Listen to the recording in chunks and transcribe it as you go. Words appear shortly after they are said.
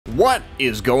What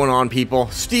is going on, people?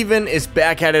 Steven is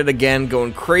back at it again,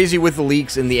 going crazy with the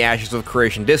leaks in the Ashes of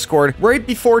Creation Discord right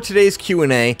before today's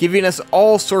Q&A, giving us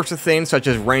all sorts of things such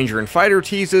as Ranger and Fighter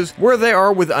teases, where they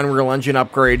are with Unreal Engine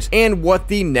upgrades, and what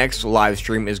the next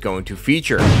livestream is going to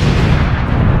feature.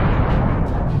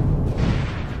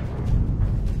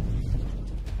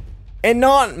 And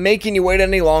not making you wait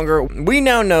any longer, we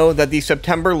now know that the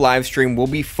September livestream will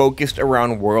be focused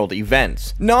around world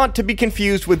events, not to be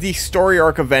confused with the story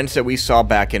arc events that we saw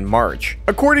back in March.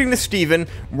 According to Steven,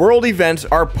 world events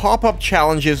are pop-up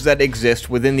challenges that exist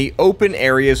within the open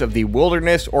areas of the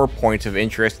wilderness or points of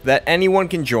interest that anyone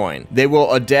can join. They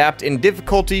will adapt in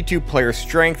difficulty to player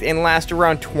strength and last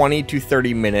around 20 to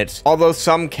 30 minutes, although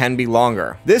some can be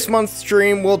longer. This month's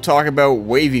stream will talk about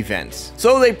wave events,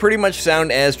 so they pretty much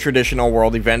sound as traditional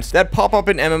world events that pop up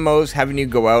in MMOs, having you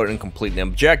go out and complete an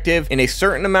objective in a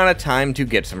certain amount of time to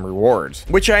get some rewards,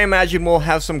 which I imagine will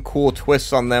have some cool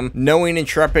twists on them, knowing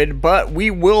Intrepid, but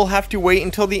we will have to wait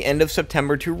until the end of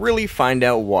September to really find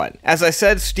out what. As I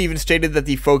said, Steven stated that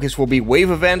the focus will be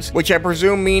wave events, which I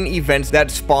presume mean events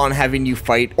that spawn having you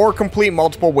fight or complete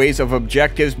multiple waves of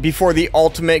objectives before the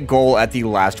ultimate goal at the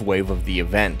last wave of the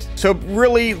event. So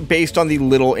really, based on the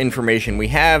little information we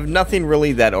have, nothing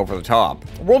really that over the top.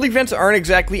 World events aren't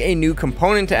exactly a new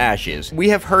component to Ashes. We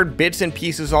have heard bits and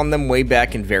pieces on them way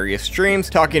back in various streams,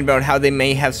 talking about how they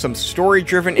may have some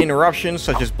story-driven interruptions,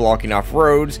 such as blocking off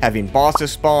roads, having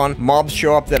bosses spawn, mobs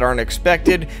show up that aren't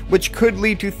expected, which could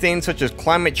lead to things such as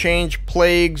climate change,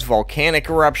 plagues, volcanic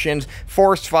eruptions,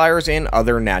 forest fires, and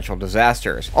other natural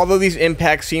disasters. Although these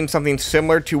impacts seem something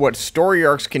similar to what story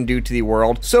arcs can do to the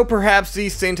world, so perhaps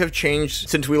these things have changed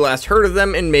since we last heard of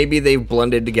them, and maybe they've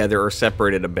blended together or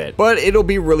separated a bit. But it'll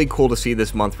be really cool to see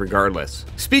this month regardless.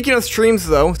 Speaking of streams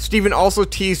though, Steven also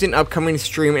teased an upcoming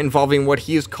stream involving what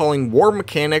he is calling war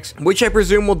mechanics, which I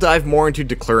presume will dive more into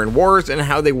declaring wars and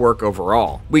how they work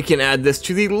overall. We can add this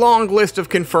to the long list of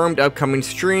confirmed upcoming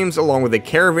streams, along with a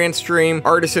caravan stream,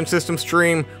 artisan system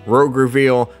stream, rogue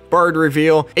reveal, bard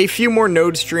reveal, a few more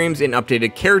node streams, an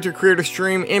updated character creator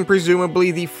stream, and presumably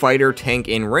the fighter, tank,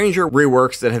 and ranger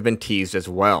reworks that have been teased as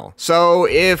well. So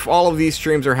if all of these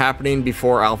streams are happening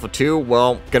before Alpha 2,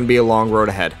 well, gonna be a long road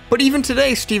ahead. But even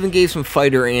today, Steven gave some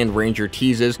fighter and ranger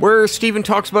teases, where Steven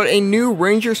talks about a new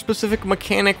ranger specific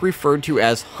mechanic referred to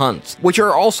as hunts, which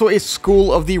are also a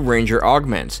school of the ranger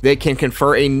augments. They can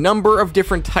confer a number of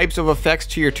different types of effects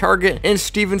to your target, and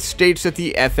Steven states that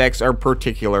the FX are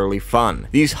particularly fun.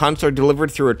 These hunts are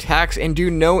delivered through attacks and do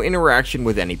no interaction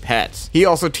with any pets. He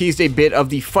also teased a bit of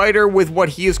the fighter with what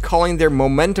he is calling their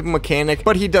momentum mechanic,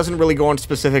 but he doesn't really go into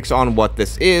specifics on what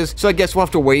this is, so I guess we'll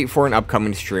have to wait for an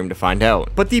upcoming stream to find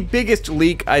out. But the biggest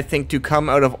leak I think to come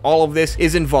out of all of this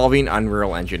is involving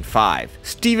Unreal Engine 5.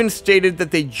 Steven stated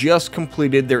that they just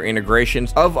completed their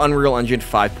integrations of Unreal Engine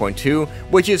 5.2,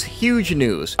 which is huge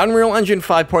news. Unreal Engine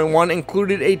 5.1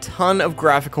 included a ton of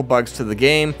graphical bugs to the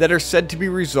game that are said to be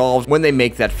resolved when they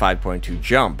make that 5.2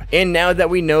 jump. And now that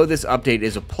we know this update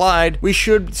is applied, we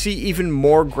should see even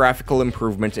more graphical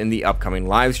improvements in the upcoming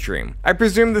livestream. I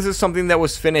presume this is something that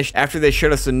was finished after they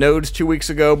showed us the nodes 2 weeks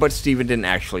ago, but Steven didn't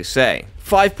actually say.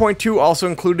 5.2 also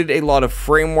included a lot of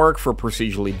framework for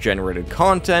procedurally generated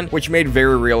content, which made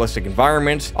very realistic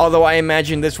environments, although I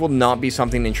imagine this will not be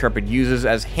something Intrepid uses,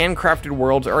 as handcrafted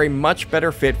worlds are a much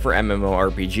better fit for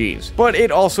MMORPGs. But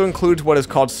it also includes what is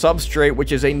called Substrate,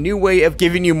 which is a new way of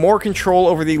giving you more control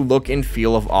over the look and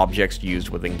feel of objects used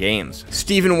within games.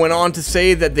 Steven went on to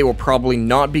say that they will probably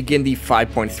not begin the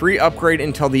 5.3 upgrade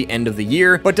until the end of the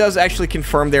year, but does actually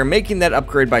confirm they're making that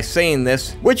upgrade by saying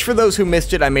this, which for those who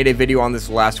missed it, I made a video on this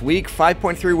last week.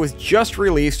 5.3 was just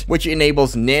released, which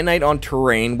enables nanite on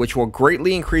terrain, which will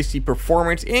greatly increase the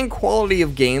performance and quality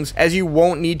of games, as you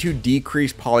won't need to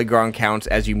decrease polygon counts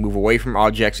as you move away from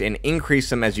objects and increase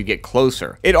them as you get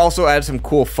closer. It also adds some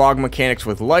cool fog mechanics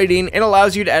with lighting and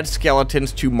allows you to add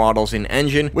skeletons to models in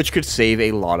engine, which could save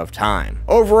a lot of time.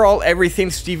 Overall,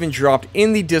 everything Steven dropped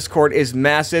in the Discord is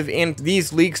massive, and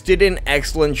these leaks did an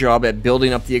excellent job at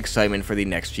building up the excitement for the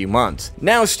next few months.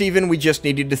 Now, Steven, we just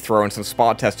needed to throw in some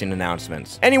spot testing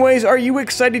announcements. Anyways, are you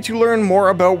excited to learn more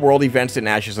about world events in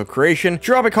Ashes of Creation?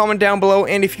 Drop a comment down below,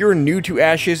 and if you're new to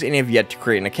Ashes and have yet to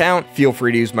create an account, feel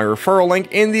free to use my referral link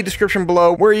in the description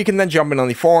below, where you can then jump in on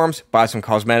the forums, buy some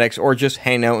cosmetics, or just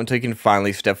hang out until you can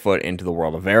finally step foot into the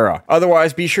world of Verra.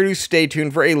 Otherwise, be sure to stay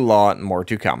tuned for a lot more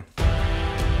to come.